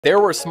There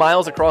were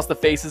smiles across the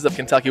faces of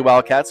Kentucky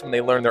Wildcats when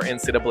they learned their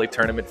NCAA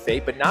tournament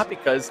fate, but not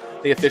because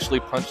they officially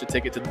punched a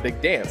ticket to the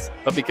big dance,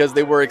 but because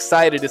they were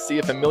excited to see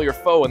a familiar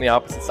foe on the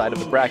opposite side of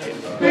the bracket.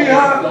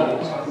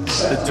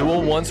 The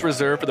duel, once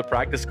reserved for the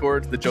practice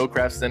courts, the Joe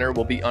Kraft Center,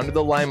 will be under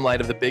the limelight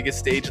of the biggest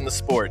stage in the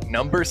sport.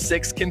 Number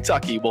 6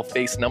 Kentucky will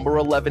face number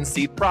 11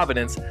 seed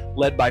Providence,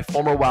 led by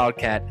former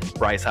Wildcat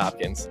Bryce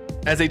Hopkins.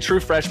 As a true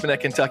freshman at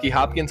Kentucky,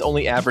 Hopkins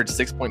only averaged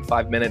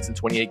 6.5 minutes in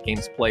 28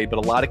 games played, but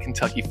a lot of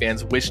Kentucky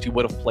fans wished he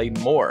would have played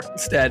more.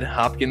 Instead,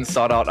 Hopkins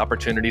sought out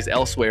opportunities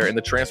elsewhere in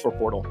the transfer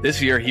portal.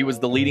 This year, he was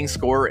the leading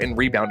scorer and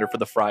rebounder for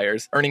the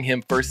Friars, earning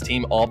him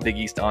first-team All-Big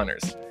East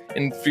honors.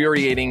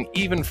 Infuriating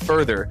even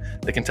further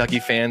the Kentucky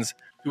fans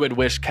who had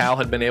wished Cal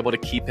had been able to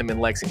keep him in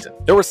Lexington.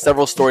 There were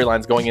several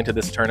storylines going into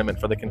this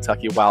tournament for the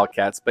Kentucky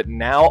Wildcats, but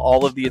now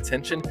all of the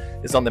attention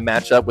is on the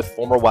matchup with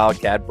former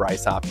Wildcat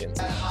Bryce Hopkins.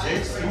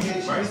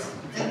 J.T Bryce.